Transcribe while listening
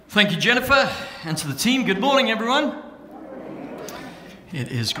Thank you, Jennifer, and to the team. Good morning, everyone. It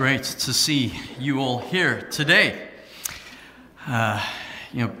is great to see you all here today.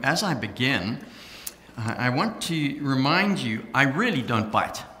 As I begin, I want to remind you, I really don't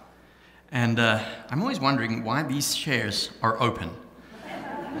bite. And I'm always wondering why these chairs are open.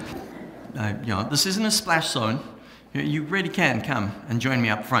 This isn't a splash zone. You really can come and join me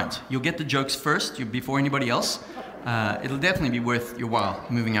up front. You'll get the jokes first, before anybody else. It'll definitely be worth your while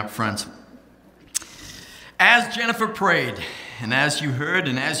moving up front. As Jennifer prayed, and as you heard,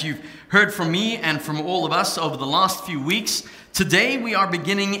 and as you've heard from me and from all of us over the last few weeks, today we are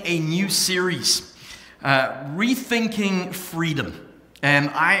beginning a new series, Rethinking Freedom.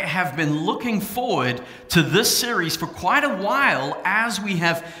 And I have been looking forward to this series for quite a while as we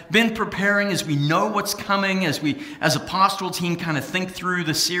have been preparing, as we know what's coming, as we, as a pastoral team, kind of think through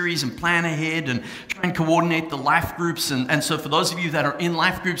the series and plan ahead and try and coordinate the life groups. And so for those of you that are in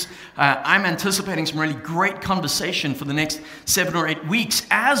life groups, I'm anticipating some really great conversation for the next 7 or 8 weeks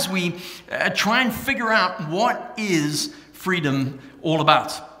as we try and figure out what is freedom all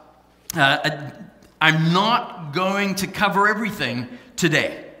about. I'm not going to cover everything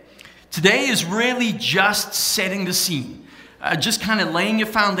today. Today is really just setting the scene, just kind of laying your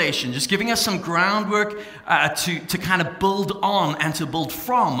foundation, just giving us some groundwork to kind of build on and to build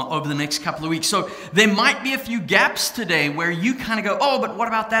from over the next couple of weeks. So there might be a few gaps today where you kind of go, oh, but what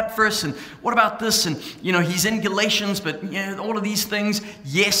about that verse? And what about this? And, he's in Galatians, but all of these things.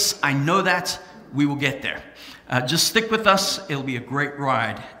 Yes, I know that. We will get there. Just stick with us. It'll be a great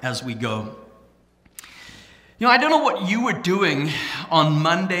ride as we go. I don't know what you were doing on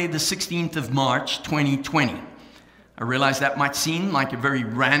Monday, the 16th of March, 2020. I realize that might seem like a very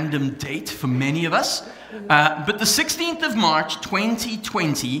random date for many of us, but the 16th of March,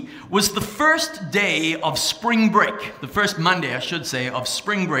 2020 was the first day of spring break, the first Monday, I should say, of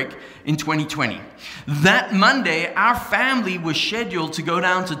spring break in 2020. That Monday, our family was scheduled to go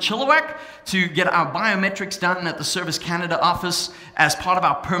down to Chilliwack to get our biometrics done at the Service Canada office as part of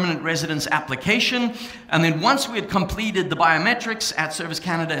our permanent residence application. And then once we had completed the biometrics at Service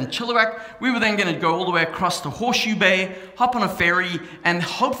Canada in Chilliwack, we were then going to go all the way across to Horseshoe Bay, hop on a ferry, and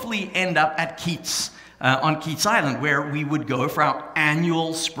hopefully end up at Keats, on Keats Island, where we would go for our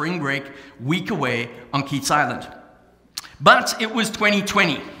annual spring break week away on Keats Island. But it was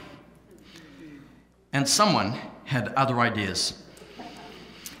 2020, and someone had other ideas.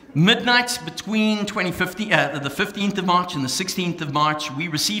 Midnight between the 15th of March and the 16th of March, we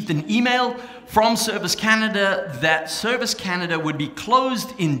received an email from Service Canada that Service Canada would be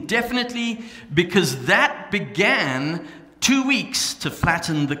closed indefinitely because that began 2 weeks to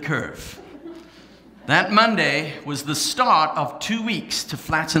flatten the curve. That Monday was the start of 2 weeks to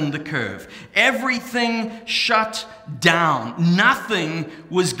flatten the curve. Everything shut down. Nothing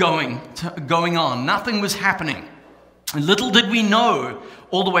was going on. Nothing was happening. Little did we know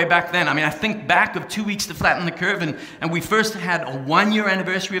all the way back then. I think back of 2 weeks to flatten the curve, and we first had a 1-year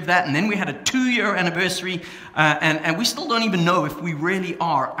anniversary of that, and then we had a 2-year anniversary, and we still don't even know if we really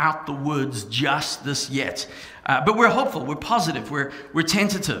are out the woods just this yet. But we're hopeful, we're positive, we're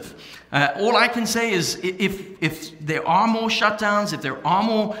tentative. All I can say is if there are more shutdowns, if there are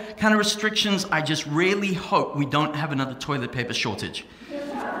more kind of restrictions, I just really hope we don't have another toilet paper shortage.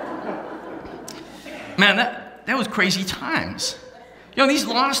 Man, that was crazy times. These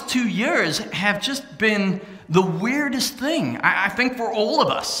last 2 years have just been the weirdest thing, I think, for all of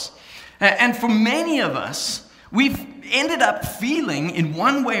us. And for many of us, we've ended up feeling in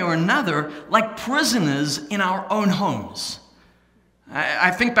one way or another like prisoners in our own homes. I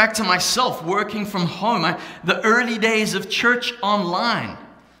think back to myself working from home, the early days of church online.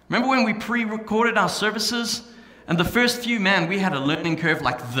 Remember when we pre-recorded our services? And the first few, we had a learning curve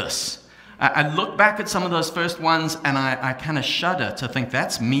like this. I look back at some of those first ones and I kind of shudder to think,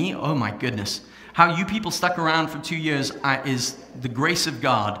 that's me? Oh my goodness. How you people stuck around for 2 years is the grace of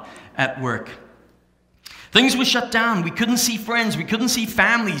God at work. Things were shut down. We couldn't see friends. We couldn't see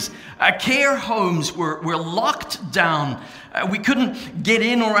families. Care homes were locked down. We couldn't get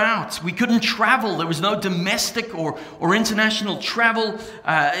in or out. We couldn't travel. There was no domestic or international travel.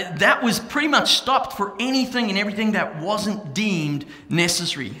 That was pretty much stopped for anything and everything that wasn't deemed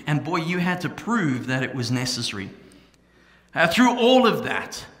necessary. And boy, you had to prove that it was necessary. Through all of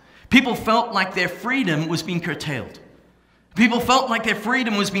that, people felt like their freedom was being curtailed. People felt like their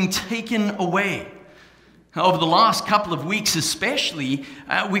freedom was being taken away. Over the last couple of weeks especially,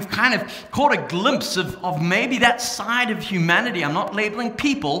 we've kind of caught a glimpse of maybe that side of humanity. I'm not labeling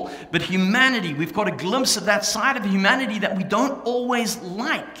people, but humanity. We've caught a glimpse of that side of humanity that we don't always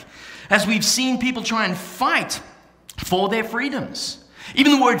like, as we've seen people try and fight for their freedoms.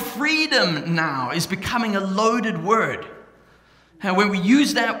 Even the word freedom now is becoming a loaded word. And when we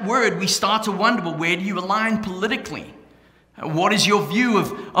use that word, we start to wonder, well, where do you align politically? What is your view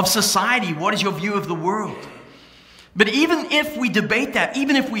of society? What is your view of the world? But even if we debate that,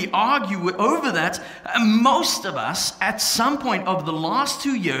 even if we argue over that, most of us at some point over the last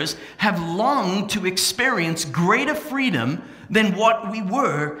 2 years have longed to experience greater freedom than what we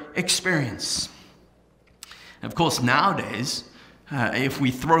were experiencing. Of course, nowadays, if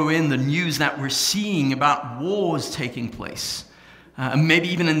we throw in the news that we're seeing about wars taking place, maybe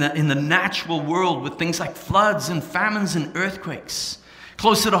even in the natural world with things like floods and famines and earthquakes,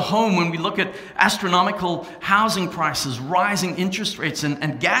 closer to home, when we look at astronomical housing prices, rising interest rates,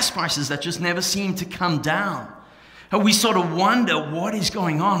 and gas prices that just never seem to come down, we sort of wonder what is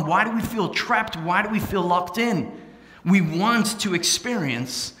going on. Why do we feel trapped? Why do we feel locked in? We want to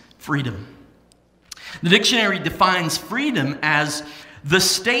experience freedom. The dictionary defines freedom as the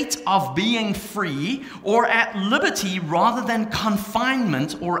state of being free or at liberty rather than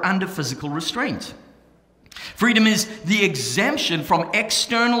confinement or under physical restraint. Freedom is the exemption from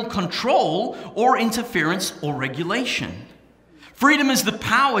external control or interference or regulation. Freedom is the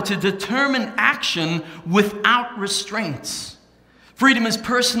power to determine action without restraints. Freedom is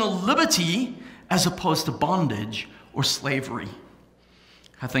personal liberty as opposed to bondage or slavery.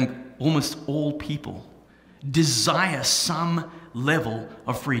 I think almost all people desire some level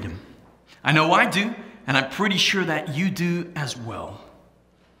of freedom. I know I do, and I'm pretty sure that you do as well.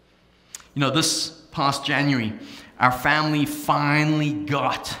 You know, this past January, our family finally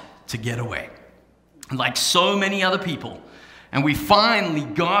got to get away. Like so many other people. And we finally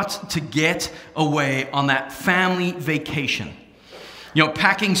got to get away on that family vacation. You know,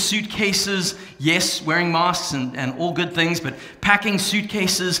 packing suitcases, yes, wearing masks and all good things, but packing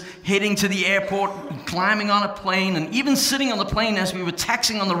suitcases, heading to the airport, climbing on a plane, and even sitting on the plane as we were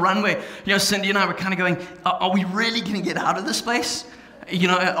taxiing on the runway. You know, Cindy and I were kind of going, are we really going to get out of this place? You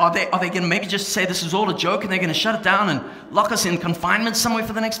know, are they going to maybe just say this is all a joke and they're going to shut it down and lock us in confinement somewhere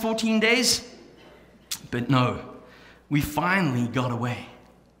for the next 14 days? But no, we finally got away.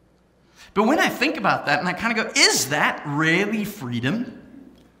 But when I think about that and I kind of go, is that really freedom?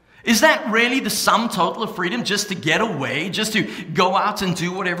 Is that really the sum total of freedom, just to get away, just to go out and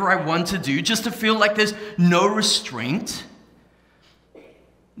do whatever I want to do, just to feel like there's no restraint?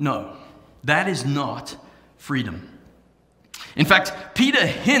 No, that is not freedom. In fact, Peter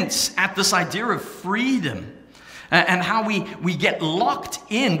hints at this idea of freedom and how we get locked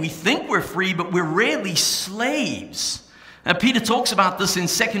in. We think we're free, but we're really slaves. Peter talks about this in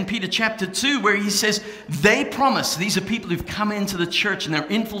 2 Peter chapter 2, where he says, they promise, these are people who've come into the church and they're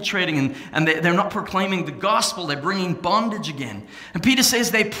infiltrating and they're not proclaiming the gospel, they're bringing bondage again. And Peter says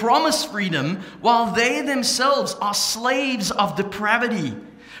they promise freedom while they themselves are slaves of depravity.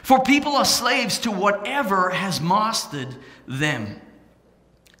 For people are slaves to whatever has mastered them.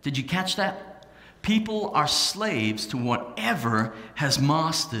 Did you catch that? People are slaves to whatever has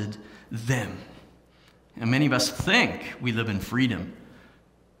mastered them. And many of us think we live in freedom,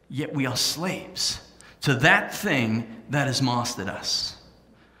 yet we are slaves to that thing that has mastered us.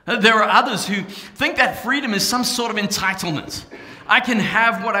 There are others who think that freedom is some sort of entitlement. I can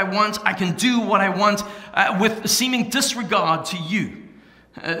have what I want, I can do what I want with seeming disregard to you.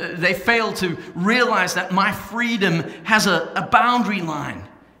 They fail to realize that my freedom has a boundary line.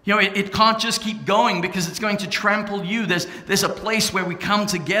 You know, it can't just keep going because it's going to trample you. There's a place where we come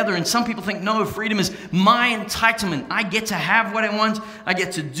together, and some people think, no, freedom is my entitlement. I get to have what I want. I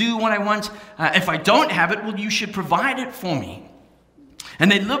get to do what I want. If I don't have it, well, you should provide it for me.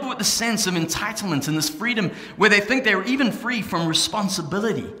 And they live with the sense of entitlement and this freedom where they think they're even free from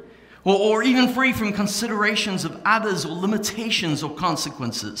responsibility or even free from considerations of others or limitations or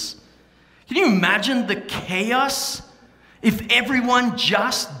consequences. Can you imagine the chaos if everyone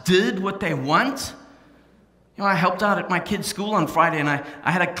just did what they want? You know, I helped out at my kids' school on Friday, and I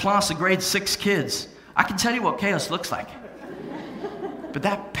had a class of grade 6 kids. I can tell you what chaos looks like. But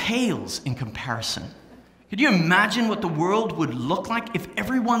that pales in comparison. Could you imagine what the world would look like if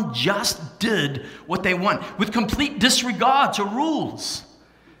everyone just did what they want with complete disregard to rules?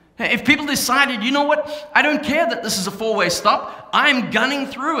 If people decided, you know what, I don't care that this is a 4-way stop, I'm gunning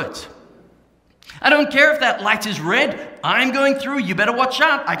through it. I don't care if that light is red, I'm going through, you better watch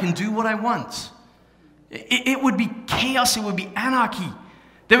out, I can do what I want. It would be chaos, it would be anarchy.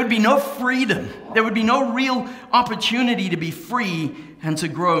 There would be no freedom. There would be no real opportunity to be free and to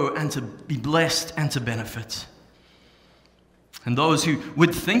grow and to be blessed and to benefit. And those who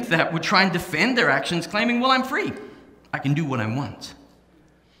would think that would try and defend their actions, claiming, well, I'm free. I can do what I want.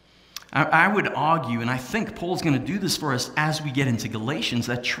 I would argue, and I think Paul's going to do this for us as we get into Galatians,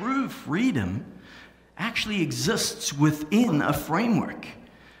 that true freedom actually exists within a framework.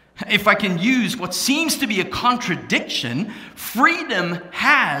 If I can use what seems to be a contradiction, freedom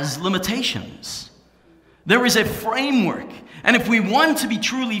has limitations. There is a framework, and if we want to be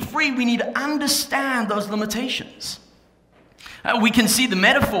truly free, we need to understand those limitations. We can see the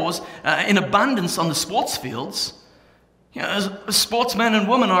metaphors in abundance on the sports fields. Sportsmen and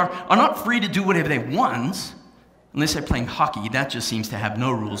women are not free to do whatever they want, unless they're playing hockey. That just seems to have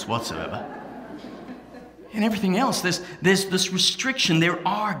no rules whatsoever. And everything else, there's this restriction. There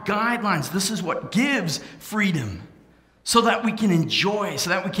are guidelines. This is what gives freedom, so that we can enjoy, so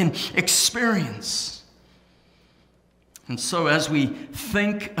that we can experience. And so as we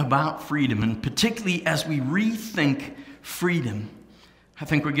think about freedom, and particularly as we rethink freedom, I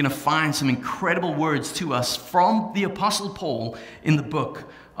think we're going to find some incredible words to us from the Apostle Paul in the book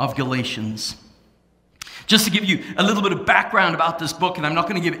of Galatians. Just to give you a little bit of background about this book, and I'm not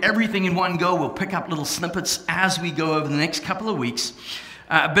going to give everything in one go. We'll pick up little snippets as we go over the next couple of weeks.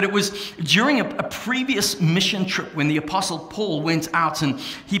 But it was during a previous mission trip when the Apostle Paul went out, and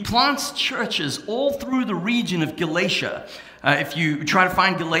he plants churches all through the region of Galatia. If you try to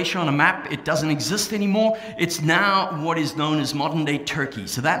find Galatia on a map, it doesn't exist anymore. It's now what is known as modern-day Turkey.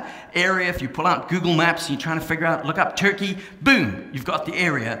 So that area, if you pull out Google Maps and you're trying to figure out, look up Turkey, boom, you've got the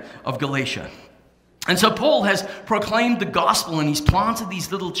area of Galatia. And so Paul has proclaimed the gospel, and he's planted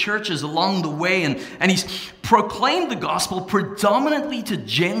these little churches along the way, and he's proclaimed the gospel predominantly to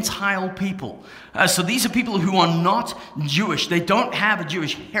Gentile people. So these are people who are not Jewish. They don't have a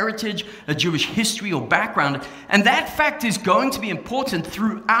Jewish heritage, a Jewish history or background. And that fact is going to be important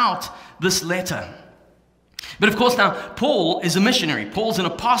throughout this letter. But of course now, Paul is a missionary. Paul's an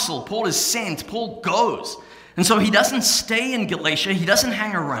apostle. Paul is sent. Paul goes. And so he doesn't stay in Galatia, he doesn't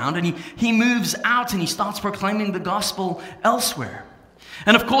hang around, and he moves out and he starts proclaiming the gospel elsewhere.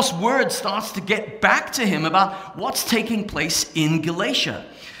 And of course, word starts to get back to him about what's taking place in Galatia.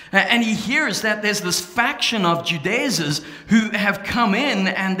 And he hears that there's this faction of Judaizers who have come in,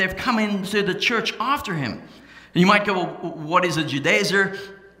 and they've come into the church after him. And you might go, well, what is a Judaizer?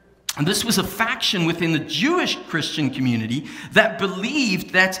 And this was a faction within the Jewish Christian community that believed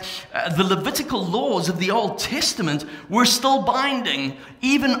that the Levitical laws of the Old Testament were still binding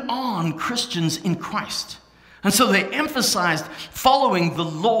even on Christians in Christ. And so they emphasized following the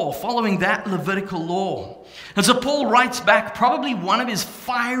law, following that Levitical law. And so Paul writes back probably one of his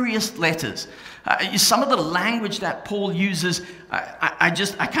fieriest letters. Some of the language that Paul uses,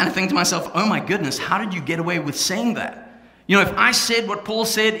 I kind of think to myself, oh my goodness, how did you get away with saying that? You know, if I said what Paul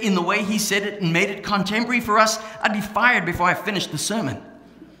said in the way he said it and made it contemporary for us, I'd be fired before I finished the sermon.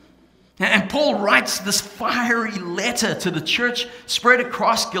 And Paul writes this fiery letter to the church spread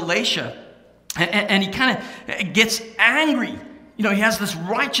across Galatia. And he kind of gets angry. You know, he has this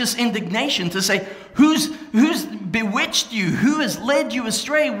righteous indignation to say, who's bewitched you? Who has led you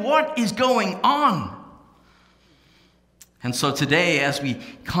astray? What is going on? And so today, as we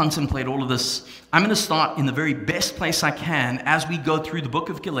contemplate all of this, I'm going to start in the very best place I can as we go through the book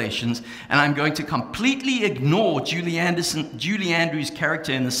of Galatians, and I'm going to completely ignore Julie Andrews'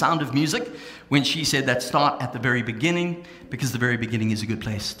 character in The Sound of Music when she said that start at the very beginning, because the very beginning is a good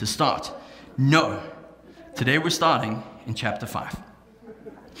place to start. No. Today we're starting in chapter 5.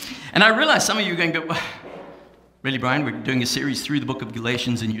 And I realize some of you are going to go, really, Brian, we're doing a series through the book of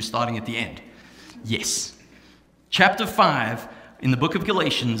Galatians and you're starting at the end. Yes. Chapter 5 in the book of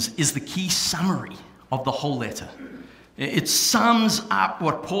Galatians is the key summary of the whole letter. It sums up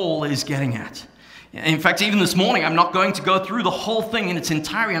what Paul is getting at. In fact, even this morning, I'm not going to go through the whole thing in its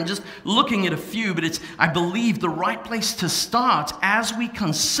entirety. I'm just looking at a few, but it's, I believe, the right place to start as we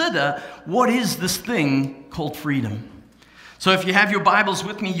consider what is this thing called freedom. So if you have your Bibles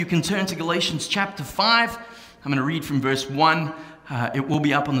with me, you can turn to Galatians chapter 5. I'm going to read from verse 1. It will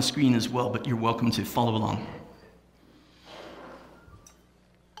be up on the screen as well, but you're welcome to follow along.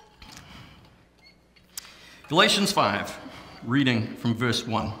 Galatians 5, reading from verse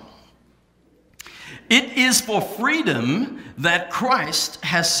 1. It is for freedom that Christ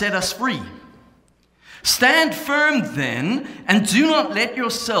has set us free. Stand firm then, and do not let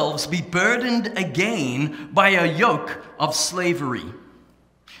yourselves be burdened again by a yoke of slavery.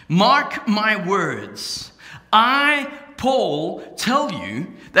 Mark my words. I, Paul, tell you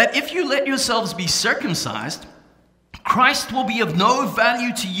that if you let yourselves be circumcised, Christ will be of no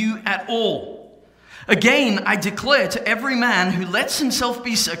value to you at all. Again, I declare to every man who lets himself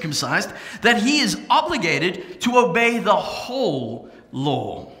be circumcised that he is obligated to obey the whole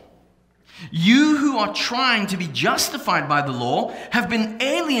law. You who are trying to be justified by the law have been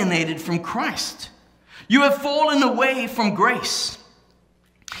alienated from Christ. You have fallen away from grace.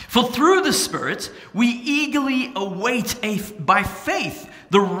 For through the Spirit, we eagerly await by faith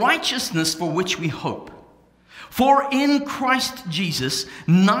the righteousness for which we hope. For in Christ Jesus,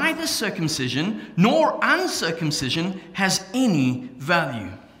 neither circumcision nor uncircumcision has any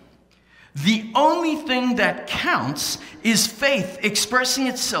value. The only thing that counts is faith expressing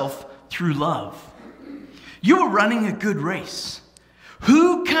itself through love. You are running a good race.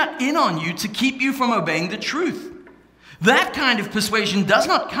 Who cut in on you to keep you from obeying the truth? That kind of persuasion does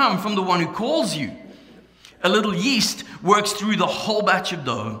not come from the one who calls you. A little yeast works through the whole batch of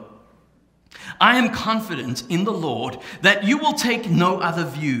dough. I am confident in the Lord that you will take no other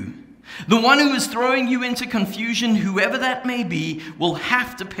view. The one who is throwing you into confusion, whoever that may be, will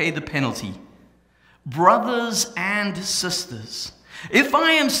have to pay the penalty. Brothers and sisters, if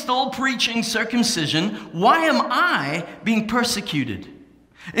I am still preaching circumcision, why am I being persecuted?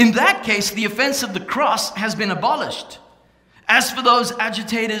 In that case, the offense of the cross has been abolished. As for those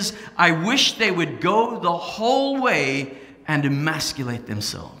agitators, I wish they would go the whole way and emasculate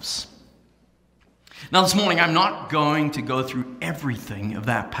themselves. Now this morning, I'm not going to go through everything of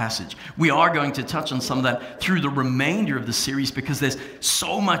that passage. We are going to touch on some of that through the remainder of the series because there's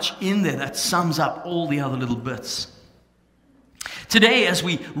so much in there that sums up all the other little bits. Today, as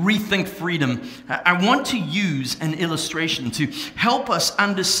we rethink freedom, I want to use an illustration to help us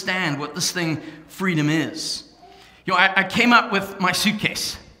understand what this thing freedom is. You know, I came up with my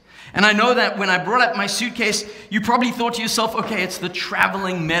suitcase. And I know that when I brought up my suitcase, you probably thought to yourself, okay, it's the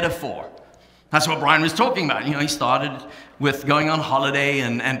traveling metaphor. That's what Brian was talking about. You know, he started with going on holiday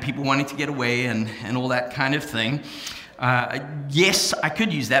and people wanting to get away and all that kind of thing. Yes, I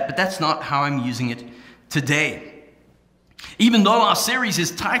could use that, but that's not how I'm using it today. Even though our series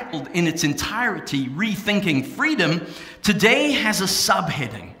is titled in its entirety, Rethinking Freedom, today has a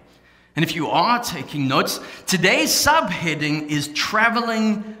subheading. And if you are taking notes, today's subheading is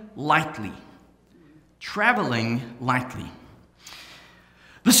Traveling Lightly. Traveling lightly.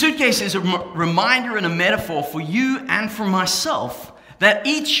 The suitcase is a reminder and a metaphor for you and for myself that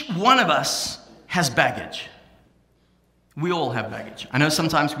each one of us has baggage. We all have baggage. I know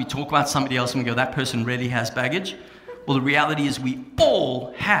sometimes we talk about somebody else and we go, that person really has baggage. Well, the reality is we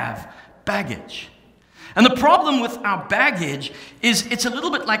all have baggage. And the problem with our baggage is it's a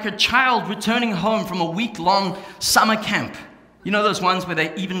little bit like a child returning home from a week-long summer camp. You know those ones where they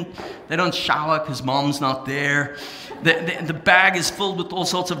don't shower because mom's not there. The bag is filled with all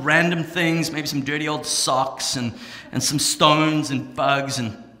sorts of random things, maybe some dirty old socks and some stones and bugs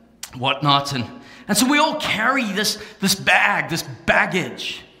and whatnot. And so we all carry this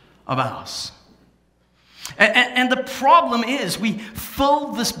baggage of ours. And the problem is we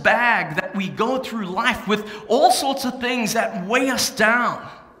fill this bag that we go through life with all sorts of things that weigh us down.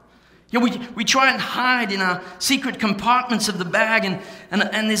 You know, we try and hide in our secret compartments of the bag,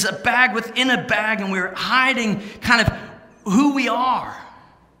 and there's a bag within a bag, and we're hiding kind of who we are.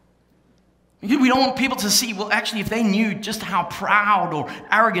 We don't want people to see, well, actually, if they knew just how proud or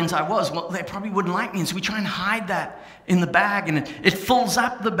arrogant I was, well, they probably wouldn't like me. And so we try and hide that in the bag, and it fills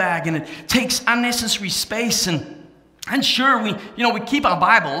up the bag, and it takes unnecessary space. And sure, we keep our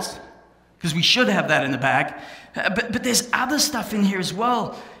Bibles, because we should have that in the bag. But there's other stuff in here as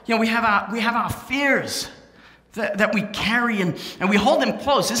well. You know, we have our fears that we carry and we hold them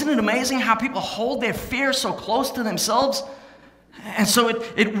close. Isn't it amazing how people hold their fears so close to themselves? And so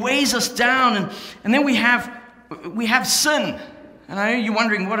it weighs us down. And then we have sin. And I know you're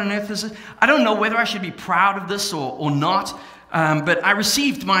wondering, what on earth is this? I don't know whether I should be proud of this or not, but I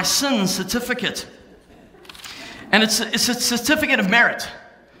received my sin certificate. And it's a certificate of merit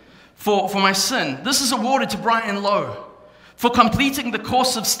for my sin. This is awarded to Brian Lowe for completing the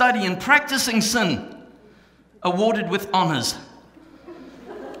course of study and practicing sin, awarded with honors.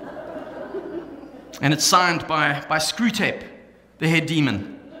 And it's signed by Screwtape, the head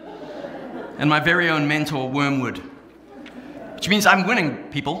demon, and my very own mentor, Wormwood. Which means I'm winning,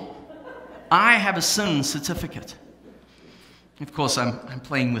 people. I have a sin certificate. Of course, I'm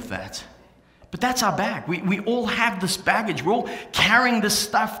playing with that. But that's our bag. We all have this baggage. We're all carrying this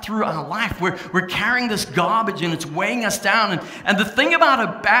stuff through our life. We're carrying this garbage, and it's weighing us down. And the thing about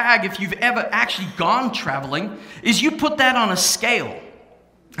a bag, if you've ever actually gone traveling, is you put that on a scale.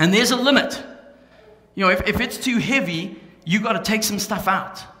 And there's a limit. You know, if it's too heavy, you got to take some stuff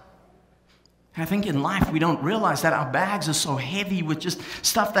out. And I think in life we don't realize that our bags are so heavy with just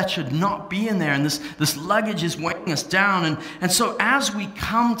stuff that should not be in there, and this luggage is weighing us down. And so as we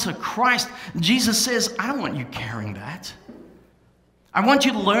come to Christ, Jesus says, I don't want you carrying that. I want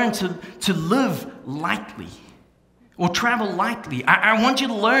you to learn to live lightly or travel lightly. I want you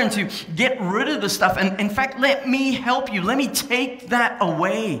to learn to get rid of the stuff. And in fact, let me help you. Let me take that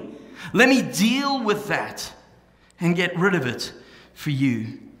away. Let me deal with that and get rid of it for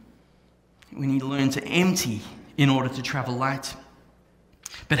you. We need to learn to empty in order to travel light.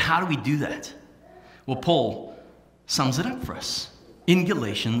 But how do we do that? Well, Paul sums it up for us in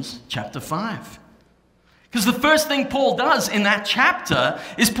Galatians chapter 5. Because the first thing Paul does in that chapter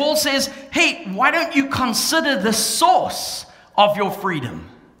is Paul says, hey, why don't you consider the source of your freedom?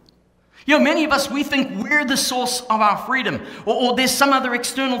 You know, many of us, we think we're the source of our freedom. Or there's some other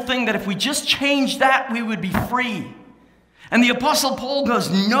external thing that if we just change that, we would be free. And the Apostle Paul goes,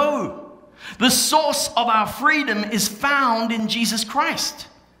 no. The source of our freedom is found in Jesus Christ.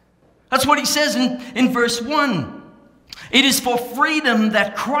 That's what he says in verse 1. It is for freedom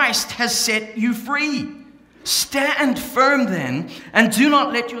that Christ has set you free. Stand firm then, and do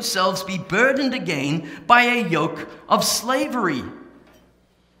not let yourselves be burdened again by a yoke of slavery.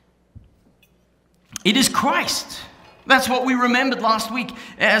 It is Christ. That's what we remembered last week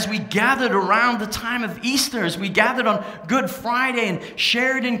as we gathered around the time of Easter, as we gathered on Good Friday and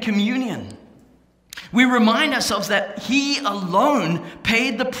shared in communion. We remind ourselves that He alone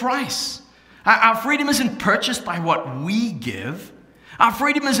paid the price. Our freedom isn't purchased by what we give. Our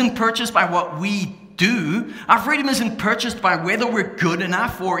freedom isn't purchased by what we do. Our freedom isn't purchased by whether we're good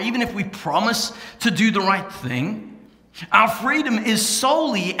enough or even if we promise to do the right thing. Our freedom is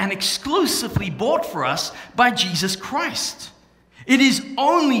solely and exclusively bought for us by Jesus Christ. It is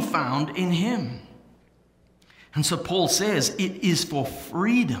only found in Him. And so Paul says it is for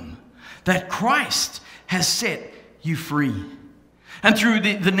freedom that Christ has set you free. And through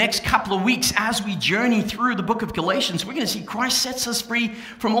the next couple of weeks, as we journey through the book of Galatians, we're going to see Christ sets us free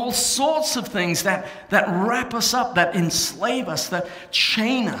from all sorts of things that wrap us up, that enslave us, that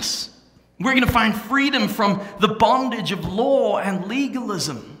chain us. We're going to find freedom from the bondage of law and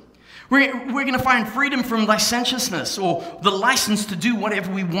legalism. We're going to find freedom from licentiousness or the license to do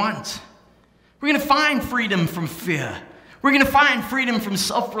whatever we want. We're going to find freedom from fear. We're going to find freedom from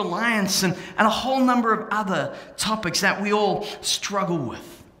self-reliance and a whole number of other topics that we all struggle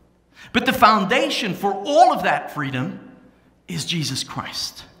with. But the foundation for all of that freedom is Jesus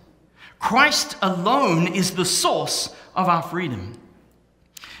Christ. Christ alone is the source of our freedom.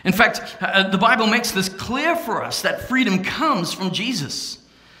 In fact, the Bible makes this clear for us that freedom comes from Jesus.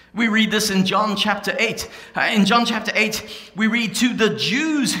 We read this in John chapter 8. In John chapter 8, we read, to the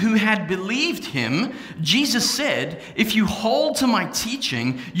Jews who had believed him, Jesus said, if you hold to my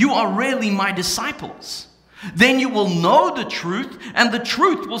teaching, you are really my disciples. Then you will know the truth, and the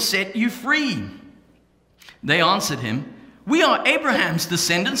truth will set you free. They answered him, we are Abraham's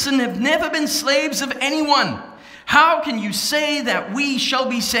descendants and have never been slaves of anyone. How can you say that we shall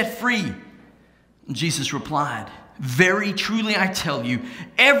be set free? Jesus replied, very truly I tell you,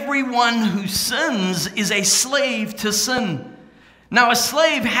 everyone who sins is a slave to sin. Now a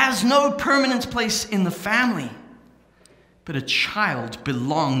slave has no permanent place in the family, but a child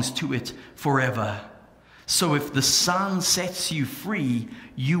belongs to it forever. So if the Son sets you free,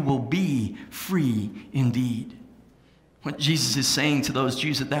 you will be free indeed. What Jesus is saying to those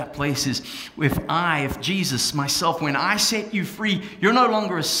Jews at that place is, if Jesus, myself, when I set you free, you're no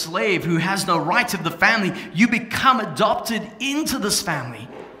longer a slave who has no right of the family. You become adopted into this family.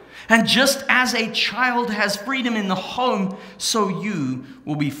 And just as a child has freedom in the home, so you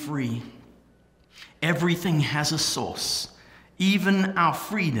will be free. Everything has a source. Even our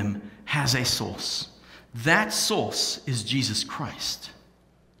freedom has a source. That source is Jesus Christ.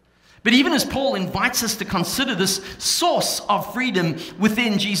 But even as Paul invites us to consider this source of freedom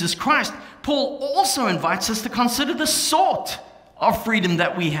within Jesus Christ, Paul also invites us to consider the sort of freedom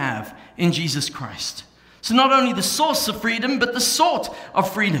that we have in Jesus Christ. So not only the source of freedom, but the sort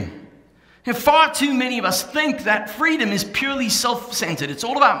of freedom. And far too many of us think that freedom is purely self-centered. It's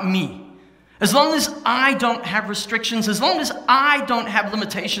all about me. As long as I don't have restrictions, as long as I don't have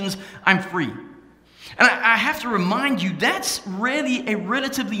limitations, I'm free. And I have to remind you, that's really a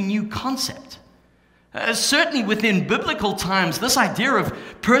relatively new concept. Certainly within biblical times, this idea of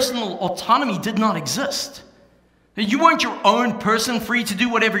personal autonomy did not exist. You weren't your own person free to do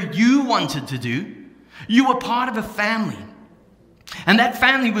whatever you wanted to do. You were part of a family. And that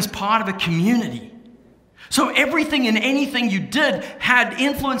family was part of a community. So everything and anything you did had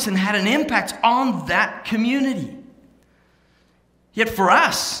influence and had an impact on that community. Yet for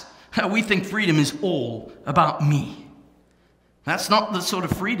us, we think freedom is all about me. That's not the sort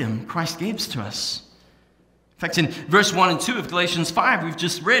of freedom Christ gives to us. In fact, in verse 1 and 2 of Galatians 5, we've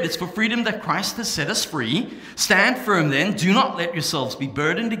just read, it's for freedom that Christ has set us free. Stand firm then. Do not let yourselves be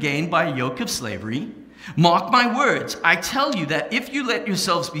burdened again by a yoke of slavery. Mark my words. I tell you that if you let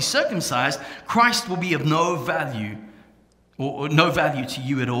yourselves be circumcised, Christ will be of no value or no value to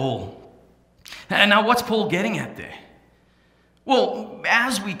you at all. And now what's Paul getting at there? Well,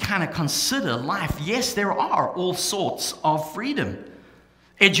 as we kind of consider life, yes, there are all sorts of freedom.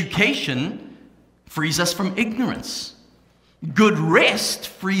 Education frees us from ignorance. Good rest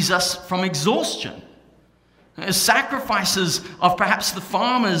frees us from exhaustion. Sacrifices of perhaps the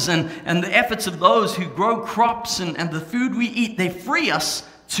farmers and the efforts of those who grow crops and the food we eat, they free us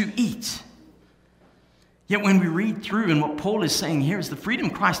to eat. Yet when we read through, and what Paul is saying here is the freedom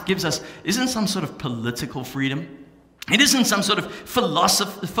Christ gives us isn't some sort of political freedom. It isn't some sort of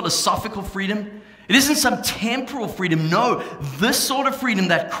philosophical freedom. It isn't some temporal freedom. No, this sort of freedom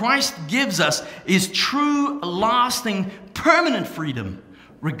that Christ gives us is true, lasting, permanent freedom,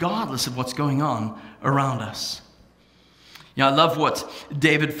 regardless of what's going on around us. I love what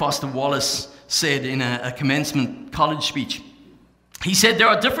David Foster Wallace said in a commencement college speech. He said, there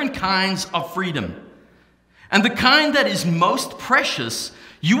are different kinds of freedom. And the kind that is most precious,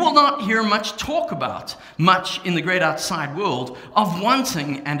 you will not hear much talk about, much in the great outside world, of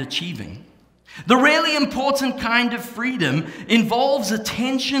wanting and achieving. The really important kind of freedom involves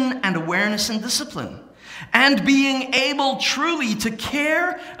attention and awareness and discipline, and being able truly to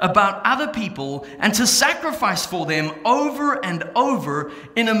care about other people and to sacrifice for them over and over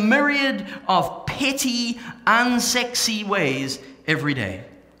in a myriad of petty, unsexy ways every day.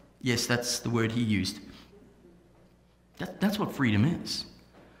 Yes, that's the word he used. That's what freedom is.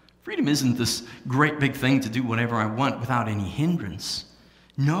 Freedom isn't this great big thing to do whatever I want without any hindrance.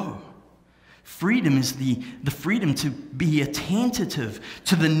 No. Freedom is the freedom to be attentive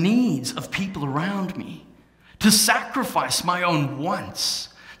to the needs of people around me, to sacrifice my own wants,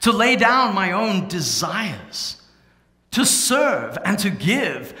 to lay down my own desires, to serve and to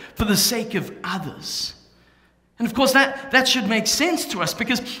give for the sake of others. And of course, that should make sense to us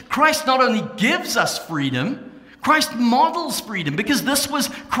because Christ not only gives us freedom, Christ models freedom because this was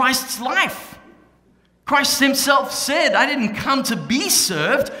Christ's life. Christ himself said, I didn't come to be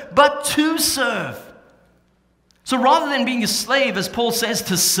served, but to serve. So rather than being a slave, as Paul says,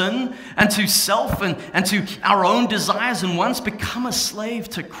 to sin and to self and to our own desires and wants, become a slave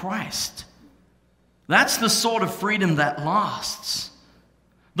to Christ. That's the sort of freedom that lasts.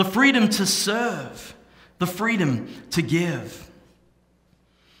 The freedom to serve, the freedom to give.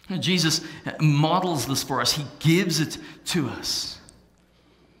 Jesus models this for us. He gives it to us.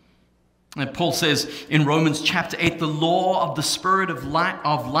 And Paul says in Romans chapter 8, the law of the Spirit of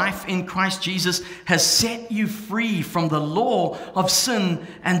life in Christ Jesus has set you free from the law of sin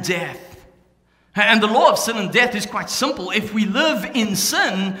and death. And the law of sin and death is quite simple. If we live in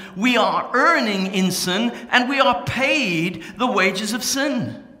sin, we are earning in sin, and we are paid the wages of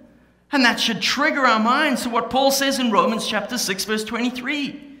sin. And that should trigger our minds to what Paul says in Romans chapter 6, verse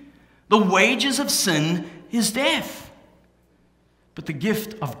 23. The wages of sin is death. But the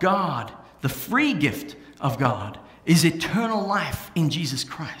gift of God, the free gift of God, is eternal life in Jesus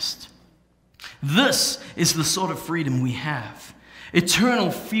Christ. This is the sort of freedom we have.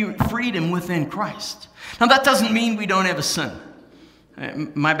 Eternal freedom within Christ. Now that doesn't mean we don't ever sin.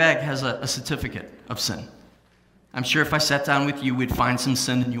 My bag has a certificate of sin. I'm sure if I sat down with you, we'd find some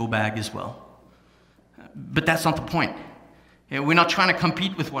sin in your bag as well. But that's not the point. We're not trying to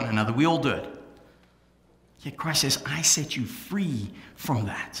compete with one another. We all do it. Yet Christ says, I set you free from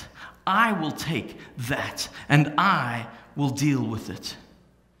that. I will take that, and I will deal with it.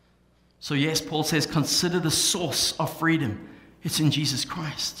 So yes, Paul says, consider the source of freedom. It's in Jesus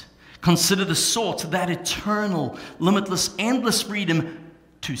Christ. Consider the source, that eternal, limitless, endless freedom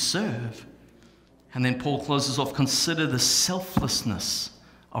to serve. And then Paul closes off, consider the selflessness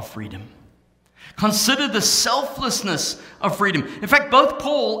of freedom. Consider the selflessness of freedom. In fact, both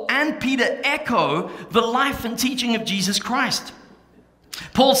Paul and Peter echo the life and teaching of Jesus Christ.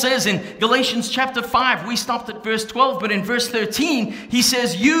 Paul says in Galatians chapter 5, we stopped at verse 12, but in verse 13, he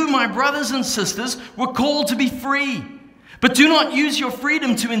says, you, my brothers and sisters, were called to be free. But do not use your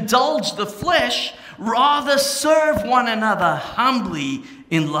freedom to indulge the flesh, rather serve one another humbly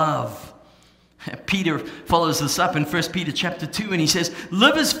in love. Peter follows this up in 1 Peter chapter 2, and he says,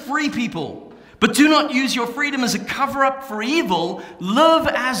 live as free people. But do not use your freedom as a cover-up for evil. Live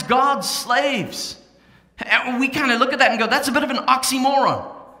as God's slaves. And we kind of look at that and go, that's a bit of an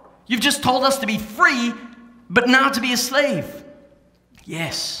oxymoron. You've just told us to be free, but now to be a slave.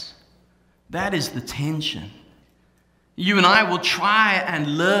 Yes, that is the tension. You and I will try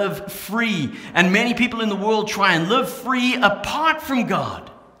and live free. And many people in the world try and live free apart from God.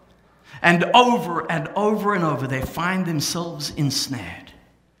 And over and over and over, they find themselves ensnared.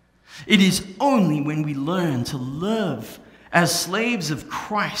 It is only when we learn to live as slaves of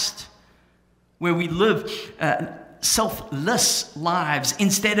Christ, where we live selfless lives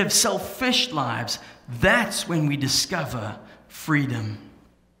instead of selfish lives, that's when we discover freedom.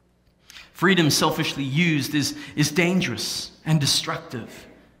 Freedom selfishly used is dangerous and destructive.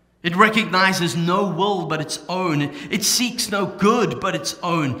 It recognizes no will but its own. It seeks no good but its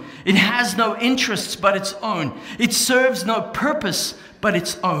own. It has no interests but its own. It serves no purpose but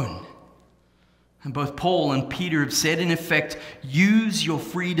its own. And both Paul and Peter have said, in effect, use your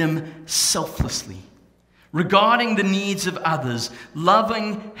freedom selflessly, regarding the needs of others,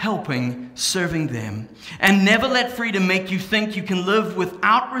 loving, helping, serving them. And never let freedom make you think you can live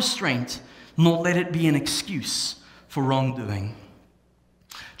without restraint, nor let it be an excuse for wrongdoing.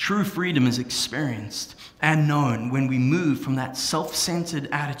 True freedom is experienced and known when we move from that self-centered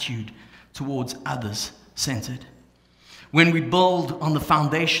attitude towards others-centered. When we build on the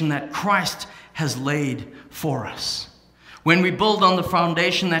foundation that Christ has laid for us. When we build on the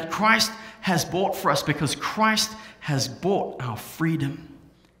foundation that Christ has bought for us, because Christ has bought our freedom.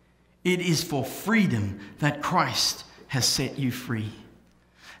 It is for freedom that Christ has set you free.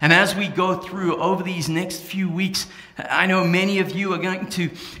 And as we go through over these next few weeks, I know many of you are going to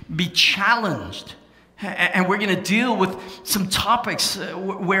be challenged. And we're going to deal with some topics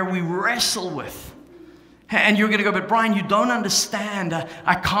where we wrestle with. And you're going to go, but Brian, you don't understand.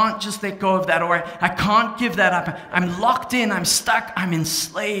 I can't just let go of that, or I can't give that up. I'm locked in, I'm stuck, I'm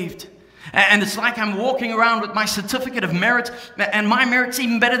enslaved. And it's like I'm walking around with my certificate of merit, and my merit's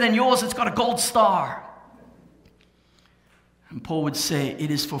even better than yours. It's got a gold star. And Paul would say,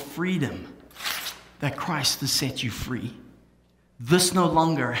 it is for freedom that Christ has set you free. This no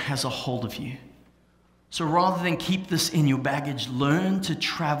longer has a hold of you. So rather than keep this in your baggage, learn to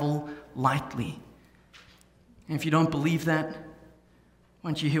travel lightly. And if you don't believe that, why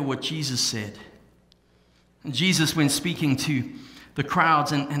don't you hear what Jesus said? And Jesus, when speaking to the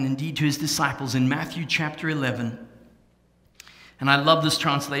crowds and indeed to his disciples in Matthew chapter 11, and I love this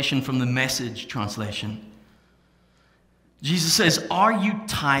translation from the Message translation. Jesus says, are you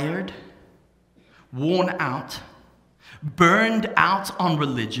tired, worn out, burned out on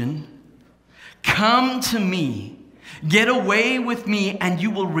religion? Come to me, get away with me, and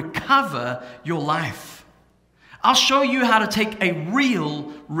you will recover your life. I'll show you how to take a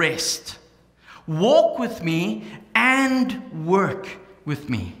real rest. Walk with me and work with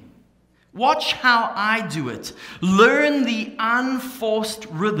me. Watch how I do it. Learn the unforced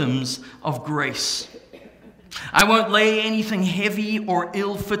rhythms of grace. I won't lay anything heavy or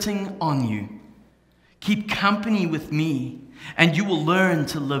ill-fitting on you. Keep company with me, and you will learn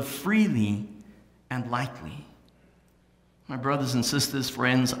to live freely and lightly. My brothers and sisters,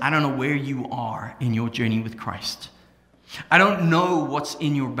 friends, I don't know where you are in your journey with Christ. I don't know what's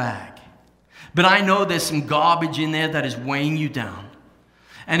in your bag, but I know there's some garbage in there that is weighing you down.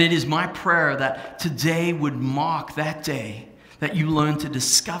 And it is my prayer that today would mark that day that you learn to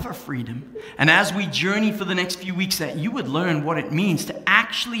discover freedom. And as we journey for the next few weeks, that you would learn what it means to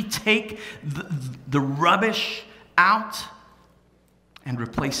actually take the rubbish out and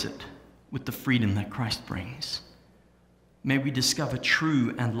replace it with the freedom that Christ brings. May we discover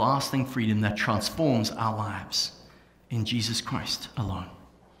true and lasting freedom that transforms our lives in Jesus Christ alone.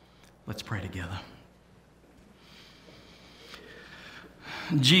 Let's pray together.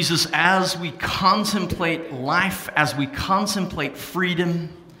 Jesus, as we contemplate life, as we contemplate freedom,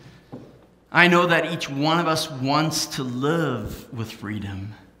 I know that each one of us wants to live with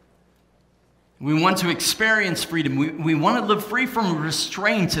freedom. We want to experience freedom. We want to live free from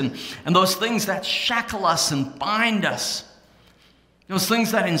restraint and those things that shackle us and bind us. Those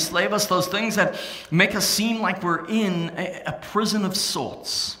things that enslave us, those things that make us seem like we're in a prison of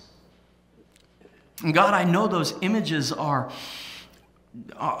sorts. And God, I know those images are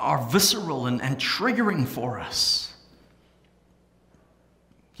visceral and triggering for us.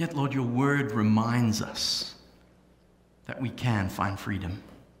 Yet, Lord, your word reminds us that we can find freedom.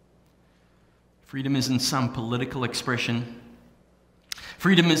 Freedom isn't some political expression.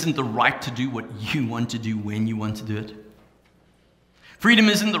 Freedom isn't the right to do what you want to do when you want to do it. Freedom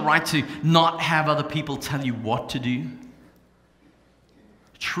isn't the right to not have other people tell you what to do.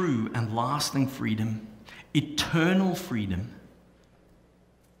 True and lasting freedom, eternal freedom,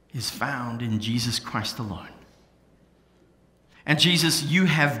 is found in Jesus Christ alone. And Jesus, you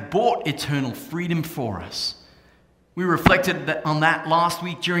have bought eternal freedom for us. We reflected on that last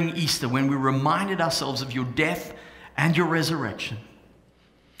week during Easter when we reminded ourselves of your death and your resurrection,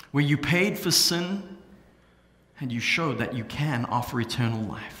 where you paid for sin and you showed that you can offer eternal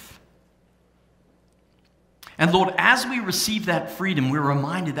life. And Lord, as we receive that freedom, we're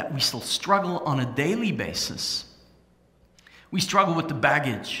reminded that we still struggle on a daily basis. We struggle with the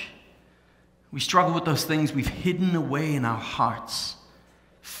baggage. We struggle with those things we've hidden away in our hearts.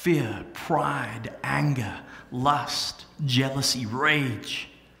 Fear, pride, anger, lust, jealousy, rage,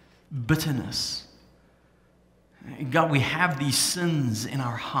 bitterness. God, we have these sins in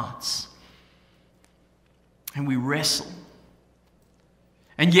our hearts. And we wrestle.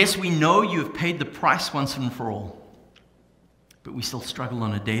 And yes, we know you have paid the price once and for all. But we still struggle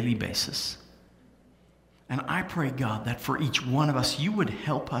on a daily basis. And I pray, God, that for each one of us, you would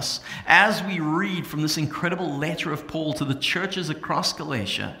help us as we read from this incredible letter of Paul to the churches across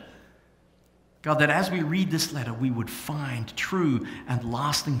Galatia. God, that as we read this letter, we would find true and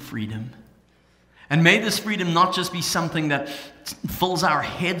lasting freedom. And may this freedom not just be something that fills our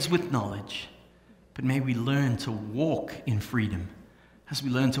heads with knowledge, but may we learn to walk in freedom as we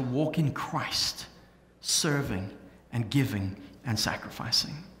learn to walk in Christ, serving and giving and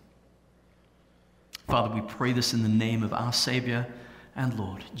sacrificing. Father, we pray this in the name of our Savior and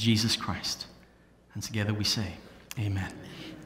Lord, Jesus Christ. And together we say, amen.